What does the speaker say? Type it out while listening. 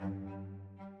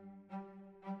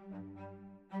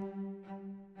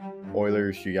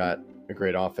Oilers, you got a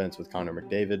great offense with Connor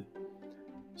McDavid.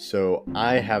 So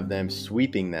I have them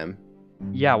sweeping them.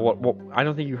 Yeah, well, I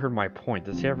don't think you heard my point.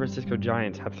 The San Francisco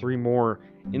Giants have 3 more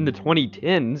in the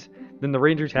 2010s than the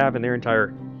Rangers have in their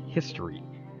entire history.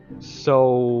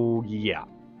 So, yeah.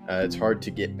 It's hard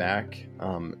to get back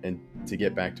and to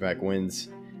get back-to-back wins,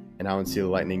 and I don't see the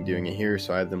Lightning doing it here,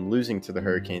 so I have them losing to the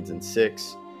Hurricanes in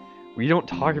 6. We don't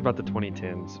talk about the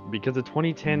 2010s because the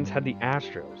 2010s had the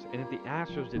Astros, and if the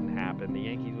Astros didn't happen, the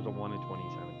Yankees would have won in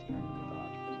 2017 with the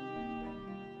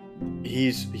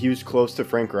Dodgers. He was close to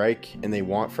Frank Reich, and they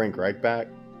want Frank Reich back,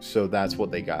 so that's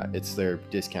what they got. It's their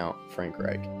discount Frank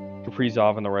Reich.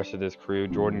 Kaprizov and the rest of this crew,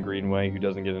 Jordan Greenway, who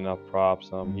doesn't get enough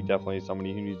props. He definitely is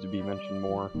somebody who needs to be mentioned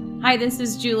more. Hi, this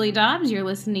is Julie Dobbs. You're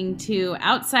listening to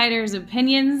Outsiders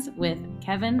Opinions with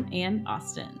Kevin and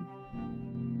Austin.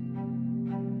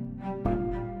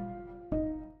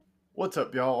 What's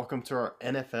up, y'all? Welcome to our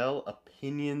NFL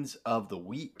Opinions of the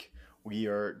Week. We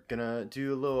are going to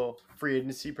do a little free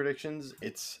agency predictions.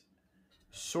 It's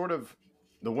sort of,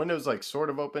 the window's like sort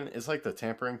of open. It's like the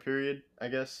tampering period, I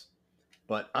guess.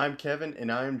 But I'm Kevin, and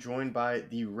I am joined by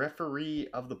the referee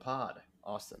of the pod,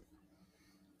 Austin.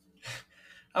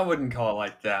 I wouldn't call it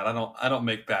like that. I don't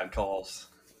make bad calls.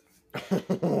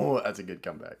 Oh, that's a good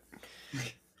comeback.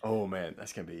 Oh man,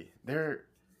 that's gonna be there.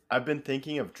 I've been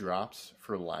thinking of drops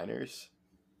for liners,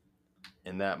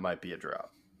 and that might be a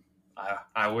drop.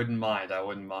 I wouldn't mind.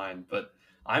 But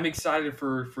I'm excited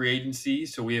for free agency.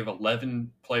 So we have 11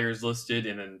 players listed,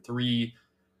 and then 3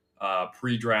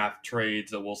 pre-draft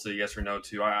trades that we'll say yes or no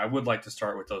to. I would like to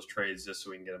start with those trades just so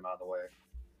we can get them out of the way.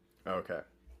 Okay.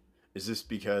 Is this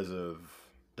because of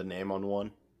the name on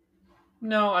one?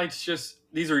 No, it's just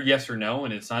these are yes or no,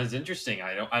 and it's not as interesting.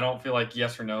 I don't feel like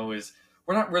yes or no is.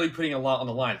 We're not really putting a lot on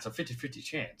the line. It's a 50-50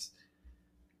 chance.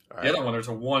 All The right. other one, there's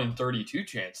a 1 in 32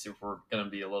 chance if we're going to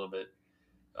be a little bit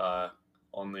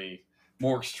on the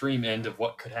more extreme end of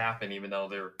what could happen, even though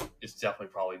it's definitely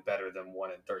probably better than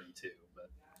 1 in 32.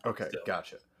 But Okay, still.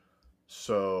 gotcha.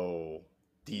 So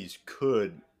these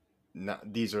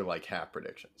are like half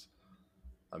predictions.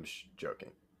 I'm joking.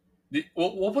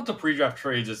 We'll put the pre-draft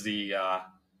trades as the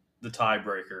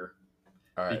tiebreaker.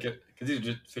 All right. Because these are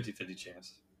just 50-50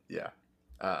 chance. Yeah.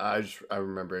 I'm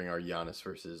remembering our Giannis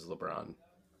versus LeBron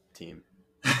team.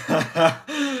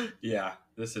 Yeah,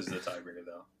 this is the tiebreaker,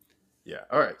 though. Yeah.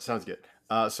 All right. Sounds good.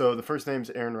 So the first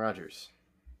name's Aaron Rodgers.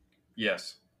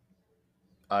 Yes.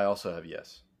 I also have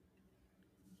yes.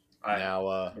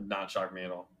 Would not shock me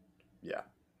at all. Yeah.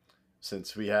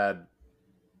 Since we had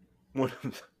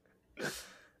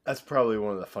that's probably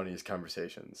one of the funniest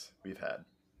conversations we've had.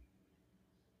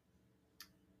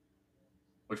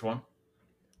 Which one?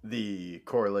 The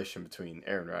correlation between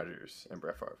Aaron Rodgers and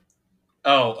Brett Favre.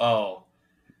 Oh.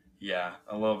 Yeah,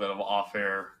 a little bit of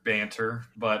off-air banter.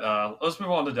 But let's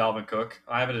move on to Dalvin Cook.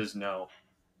 I have it as no.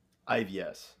 I have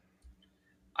yes.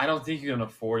 I don't think you can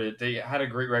afford it. They had a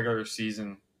great regular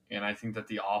season, and I think that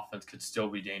the offense could still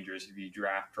be dangerous if you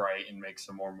draft right and make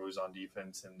some more moves on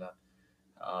defense in the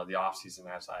offseason,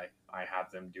 as I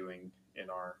have them doing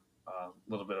in our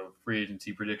little bit of free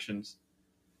agency predictions.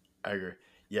 I agree.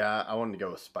 Yeah, I wanted to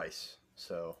go with Spice,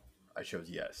 so I chose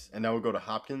yes. And now we'll go to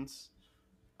Hopkins.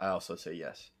 I also say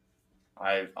yes.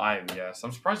 I am yes.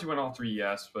 I'm surprised you went all 3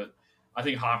 yes, but I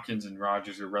think Hopkins and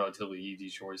Rodgers are relatively easy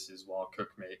choices, while Cook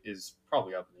is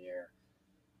probably up in the air.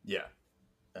 Yeah.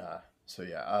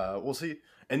 We'll see.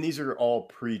 And these are all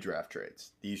pre-draft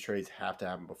trades. These trades have to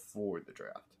happen before the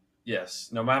draft. Yes.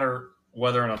 No matter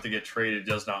whether or not they get traded,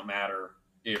 does not matter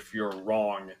if you're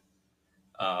wrong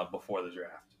before the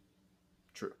draft.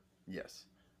 True. Yes.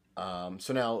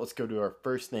 So now let's go to our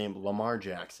first name, Lamar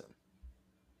Jackson.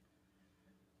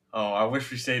 Oh, I wish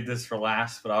we saved this for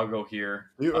last, but I'll go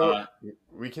here.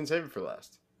 We can save it for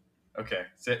last. Okay.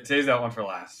 Save that one for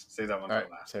last. Save it. All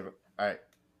right.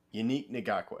 Unique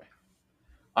Ngakwe.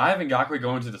 I have Ngakwe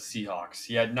going to the Seahawks.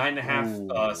 He had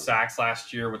 9.5 sacks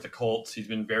last year with the Colts. He's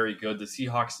been very good. The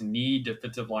Seahawks need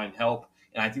defensive line help,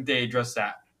 and I think they addressed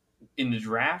that in the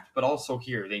draft, but also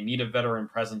here. They need a veteran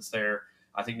presence there.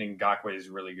 I think Ngakwe is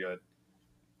really good.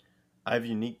 I have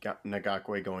Unique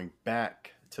Ngakwe going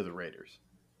back to the Raiders.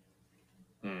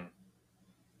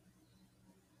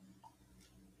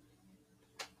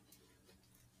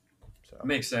 So.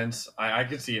 Makes sense. I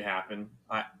could see it happen.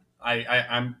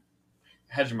 I'm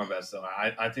hedging my bets, though.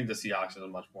 I think the Seahawks is a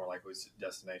much more likely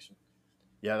destination.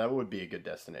 Yeah, that would be a good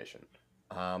destination.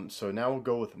 So now we'll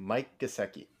go with Mike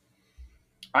Gesicki.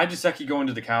 I had Gesicki going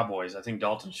to the Cowboys. I think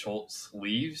Dalton Schultz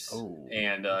leaves,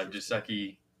 and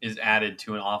Gesicki is added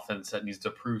to an offense that needs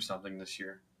to prove something this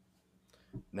year.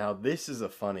 Now, this is a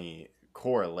funny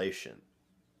correlation.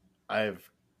 I have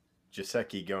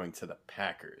Gesicki going to the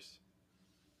Packers.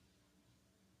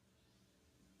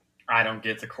 I don't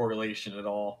get the correlation at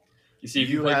all. You see, if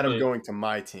You play had for him the- going to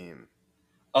my team,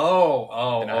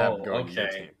 Oh, and I have him going to your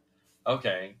okay, team.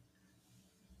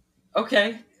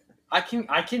 okay. I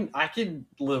can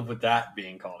live with that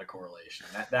being called a correlation.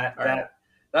 All right.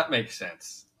 That makes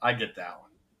sense. I get that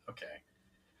one. Okay.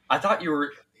 I thought you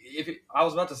were. I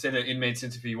was about to say that it made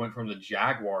sense if he went from the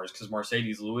Jaguars because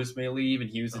Mercedes Lewis may leave, and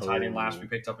he was the tight end last we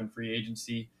picked up in free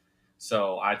agency.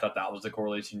 So I thought that was the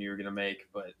correlation you were going to make,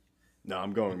 but No,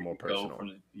 I'm going more personal.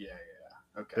 Yeah.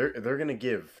 Okay. They're going to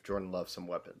give Jordan Love some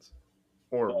weapons.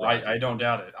 Or Well, I don't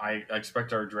doubt it. I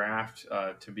expect our draft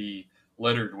to be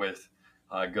littered with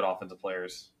good offensive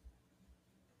players.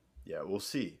 Yeah, we'll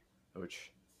see,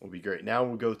 which will be great. Now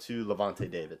we'll go to Levante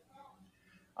David.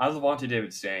 I have Levante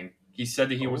David staying. He said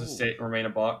that he was remain a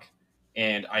Buck,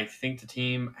 and I think the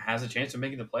team has a chance of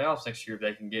making the playoffs next year if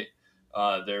they can get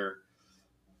their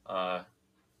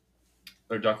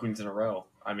ducklings in a row.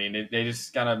 I mean, they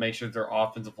just gotta make sure their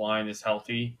offensive line is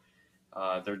healthy.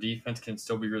 Their defense can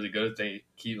still be really good if they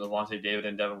keep Levante David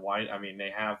and Devin White. I mean, they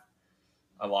have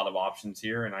a lot of options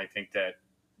here, and I think that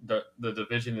the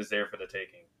division is there for the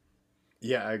taking.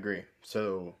 Yeah, I agree.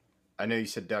 So I know you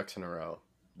said ducks in a row.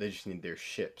 They just need their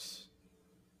ships.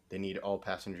 They need all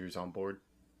passengers on board.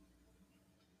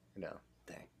 No,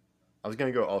 dang. I was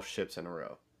gonna go all ships in a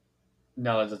row.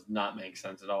 No, that does not make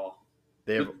sense at all.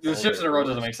 They have The all ships in their a row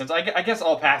doesn't oars. make sense. I guess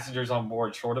all passengers on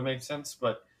board sort of makes sense,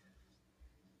 but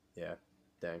Yeah,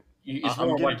 dang. it's I'm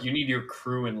more getting- like you need your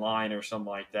crew in line or something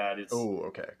like that. It's Oh,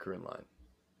 okay. Crew in line.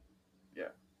 Yeah.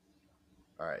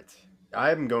 All right.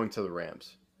 I'm going to the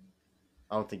Rams.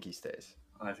 I don't think he stays.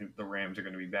 I think the Rams are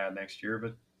going to be bad next year,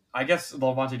 but I guess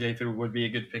Levante David would be a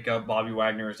good pickup. Bobby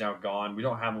Wagner is now gone. We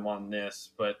don't have him on this,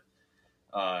 but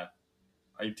I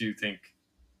do think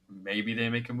maybe they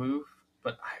make a move.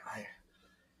 But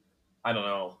I don't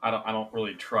know. I don't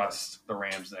really trust the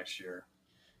Rams next year.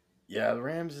 Yeah, the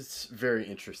Rams, it's very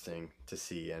interesting to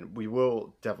see, and we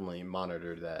will definitely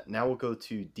monitor that. Now we'll go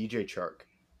to DJ Chark.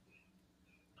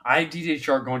 I have DJ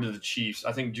Chark going to the Chiefs.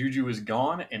 I think Juju is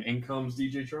gone, and in comes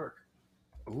DJ Chark.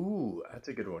 Ooh, that's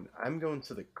a good one. I'm going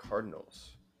to the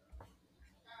Cardinals.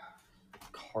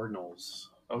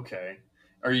 Cardinals. Okay.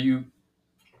 Are you?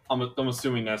 I'm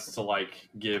assuming that's to like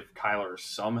give Kyler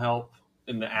some help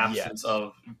in the absence Yes.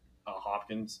 of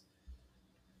Hopkins.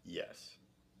 Yes.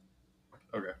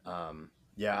 Okay.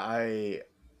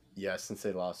 Since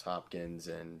they lost Hopkins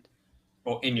and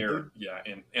Well, in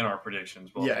our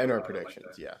predictions. We'll in our talk about it like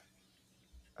predictions,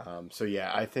 that.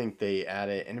 yeah. I think they add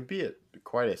it, and it'd be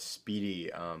quite a speedy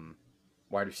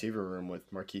wide receiver room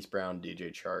with Marquise Brown,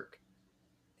 DJ Chark,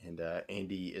 and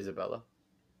Andy Isabella.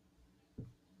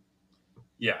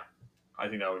 Yeah, I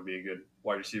think that would be a good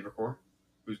wide receiver core.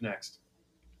 Who's next?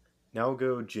 Now we'll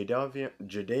go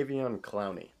Jadeveon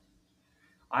Clowney.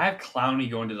 I have Clowney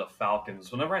going to the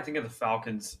Falcons. Whenever I think of the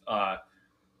Falcons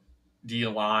D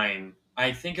line,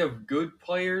 I think of good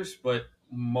players, but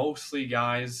mostly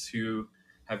guys who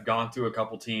have gone through a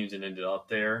couple teams and ended up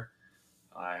there.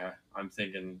 I'm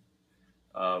thinking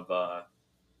of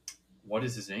what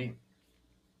is his name?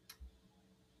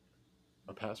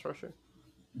 A pass rusher?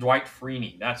 Dwight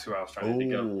Freeney. That's who I was trying to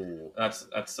think of. Ooh.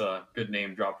 That's a good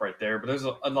name drop right there. But there's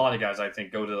a lot of guys I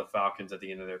think go to the Falcons at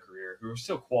the end of their career who are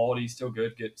still quality, still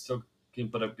good, still can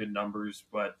put up good numbers,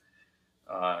 but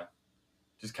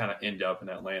just kind of end up in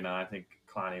Atlanta. I think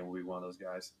Clowney will be one of those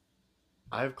guys.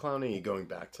 I have Clowney going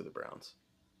back to the Browns.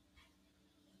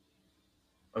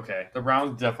 Okay, the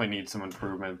Browns definitely need some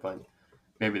improvement, but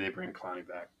maybe they bring Clowney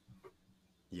back.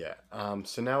 Yeah.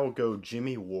 So now we'll go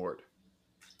Jimmy Ward.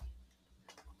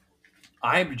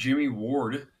 I have Jimmy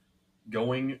Ward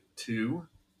going to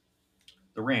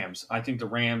the Rams. I think the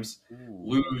Rams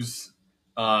lose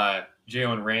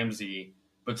Jalen Ramsey,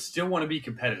 but still want to be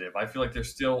competitive. I feel like they're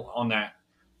still on that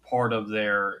part of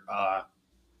their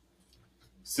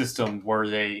system where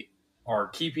they are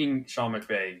keeping Sean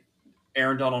McVay.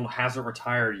 Aaron Donald hasn't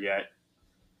retired yet,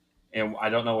 and I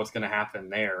don't know what's going to happen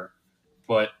there.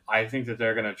 But I think that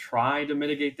they're going to try to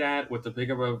mitigate that with the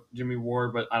pickup of Jimmy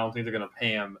Ward, but I don't think they're going to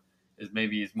pay him as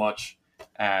much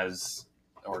as,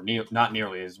 or not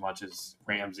nearly as much as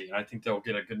Ramsey. And I think they'll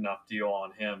get a good enough deal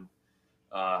on him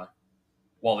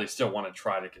while they still want to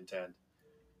try to contend.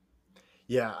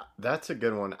 Yeah, that's a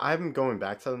good one. I'm going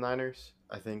back to the Niners.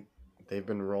 I think they've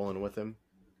been rolling with him,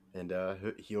 and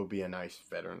he'll be a nice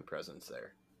veteran presence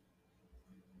there.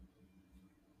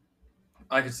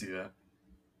 I can see that.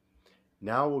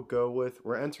 Now we'll go with,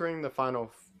 we're entering the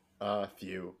final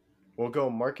few. We'll go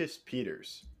Marcus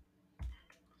Peters.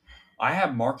 I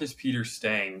have Marcus Peters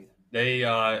staying. They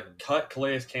cut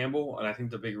Calais Campbell, and I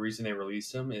think the big reason they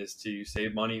released him is to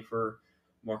save money for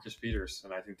Marcus Peters,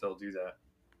 and I think they'll do that.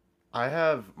 I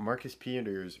have Marcus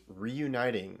Peters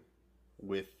reuniting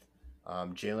with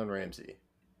Jalen Ramsey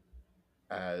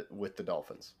with the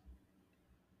Dolphins.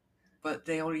 But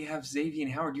they already have Xavier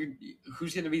Howard.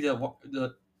 Who's going to be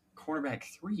the cornerback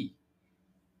 3?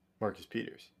 Marcus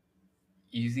Peters.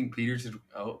 You think Peters is...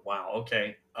 Oh, wow.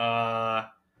 Okay.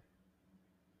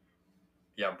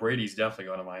 Yeah, Brady's definitely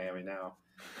going to Miami now.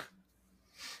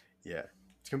 Yeah.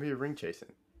 It's going to be a ring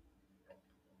chasing.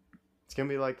 It's going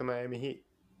to be like the Miami Heat.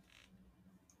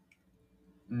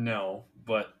 No,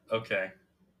 but okay.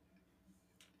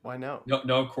 Why no?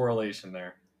 No correlation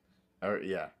there. Oh,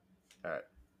 yeah. All right.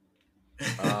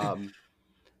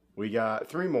 We got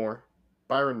 3 more.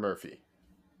 Byron Murphy.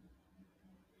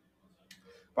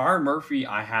 Byron Murphy,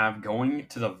 I have going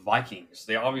to the Vikings.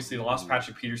 They obviously lost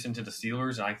Patrick Peterson to the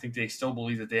Steelers, and I think they still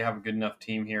believe that they have a good enough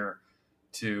team here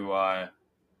to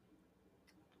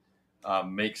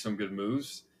make some good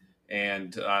moves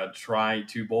and try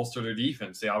to bolster their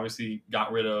defense. They obviously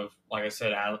got rid of, like I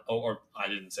said, I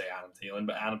didn't say Adam Thielen,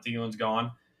 but Adam Thielen's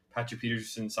gone. Patrick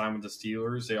Peterson signed with the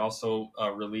Steelers. They also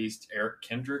released Eric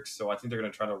Kendricks, so I think they're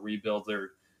going to try to rebuild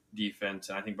their defense,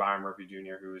 and I think Byron Murphy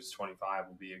Jr., who is 25,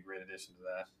 will be a great addition to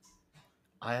that.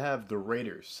 I have the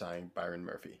Raiders signing Byron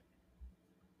Murphy.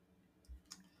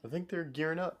 I think they're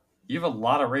gearing up. You have a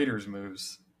lot of Raiders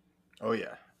moves. Oh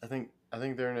yeah, I think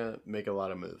they're gonna make a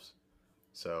lot of moves.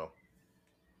 So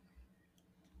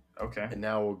okay, and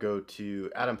now we'll go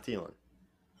to Adam Thielen.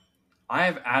 I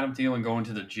have Adam Thielen going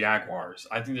to the Jaguars.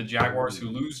 I think the Jaguars, who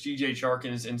lose DJ Chark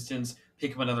in this instance,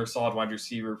 pick up another solid wide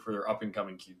receiver for their up and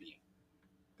coming QB.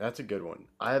 That's a good one.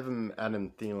 I have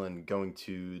Adam Thielen going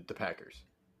to the Packers.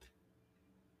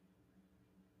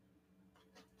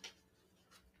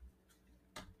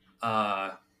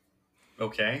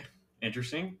 Okay,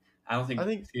 interesting. I think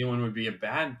Thielen would be a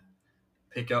bad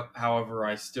pickup. However,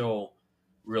 I still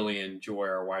really enjoy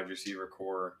our wide receiver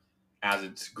core as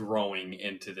it's growing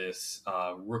into this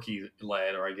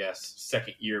rookie-led, or I guess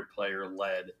second-year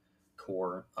player-led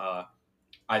core.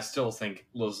 I still think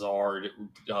Lazard,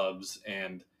 Doubs,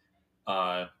 and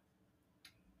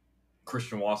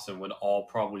Christian Watson would all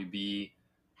probably be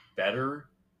better.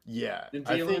 Yeah, than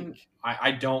Thielen.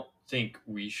 I don't think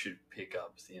we should pick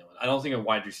up Thielen. I don't think a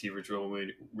wide receiver is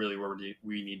really where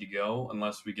we need to go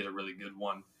unless we get a really good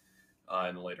one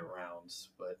in the later rounds.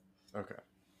 But okay,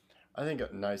 I think a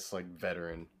nice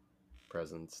veteran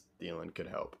presence Thielen could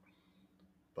help.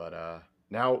 But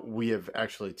now we have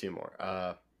actually 2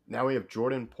 more. Now we have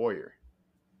Jordan Poyer.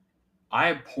 I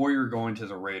have Poyer going to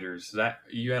the Raiders. That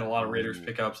you had a lot of Raiders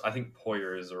pickups. I think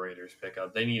Poyer is the Raiders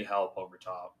pickup. They need help over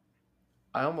top.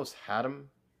 I almost had him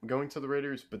going to the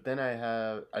Raiders, but then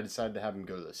I decided to have him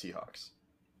go to the Seahawks.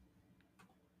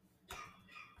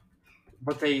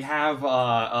 But they have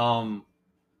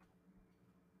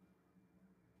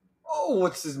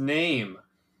what's his name?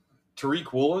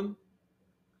 Tariq Woolen?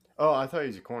 Oh, I thought he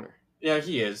was a corner. Yeah,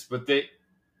 he is. But they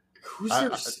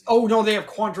they have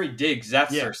Quandre Diggs.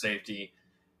 That's their safety.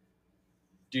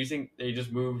 Do you think they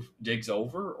just move Diggs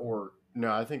over, or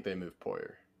no? I think they move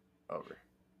Poyer over.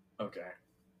 Okay.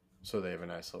 So they have a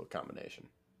nice little combination.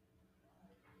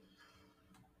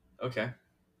 Okay.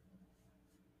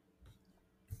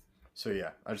 So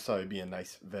yeah, I just thought it'd be a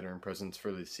nice veteran presence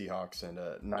for the Seahawks and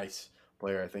a nice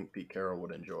player I think Pete Carroll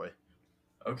would enjoy.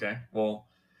 Okay. Well,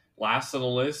 last on the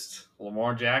list,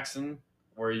 Lamar Jackson.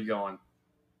 Where are you going?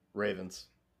 Ravens.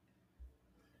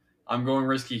 I'm going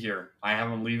risky here. I have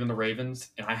him leaving the Ravens,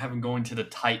 and I have him going to the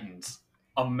Titans.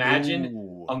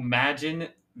 Imagine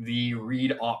the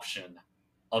read option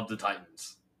of the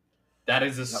Titans. That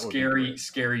is a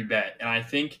scary bet. And I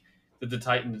think that the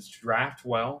Titans draft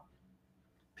well,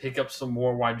 pick up some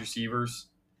more wide receivers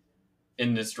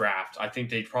in this draft. I think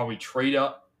they'd probably trade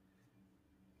up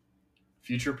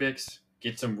future picks,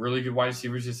 get some really good wide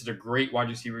receivers. This is a great wide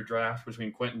receiver draft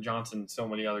between Quentin Johnson and so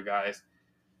many other guys.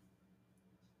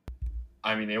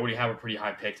 I mean, they already have a pretty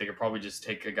high pick. They could probably just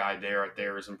take a guy there at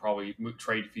theirs and probably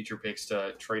trade future picks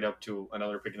to trade up to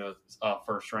another pick in the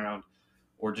first round,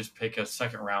 or just pick a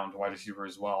second round wide receiver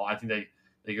as well. I think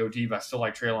they go deep. I still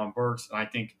like Treylon Burks, and I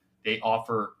think they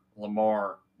offer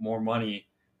Lamar more money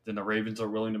than the Ravens are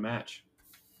willing to match.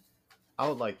 I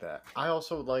would like that. I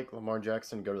also would like Lamar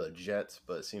Jackson to go to the Jets,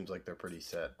 but it seems like they're pretty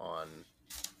set on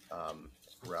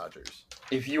Rodgers.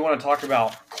 If you want to talk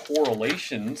about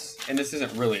correlations, and this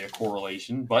isn't really a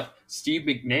correlation, but Steve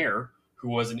McNair, who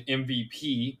was an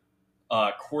MVP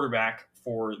quarterback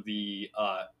for the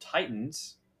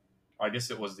Titans, I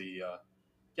guess it was it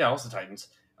was the Titans.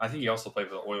 I think he also played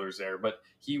for the Oilers there, but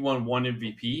he won one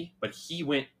MVP, but he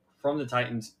went from the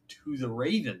Titans to the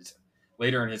Ravens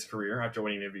later in his career after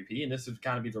winning MVP, and this would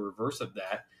kind of be the reverse of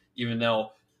that, even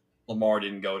though Lamar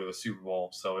didn't go to a Super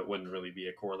Bowl, so it wouldn't really be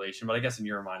a correlation, but I guess in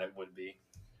your mind it would be.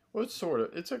 Well,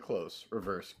 it's a close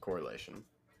reverse correlation.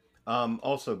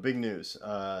 Also, big news.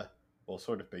 Well,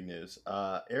 sort of big news.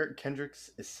 Eric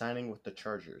Kendricks is signing with the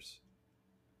Chargers.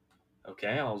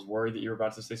 Okay, I was worried that you were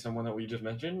about to say someone that we just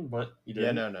mentioned, but you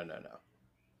Yeah, didn't. no.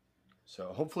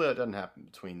 So hopefully that doesn't happen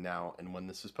between now and when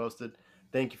this is posted.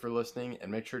 Thank you for listening,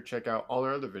 and make sure to check out all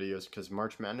our other videos because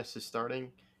March Madness is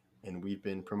starting, and we've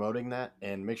been promoting that.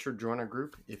 And make sure to join our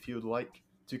group if you would like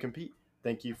to compete.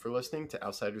 Thank you for listening to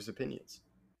Outsiders Opinions.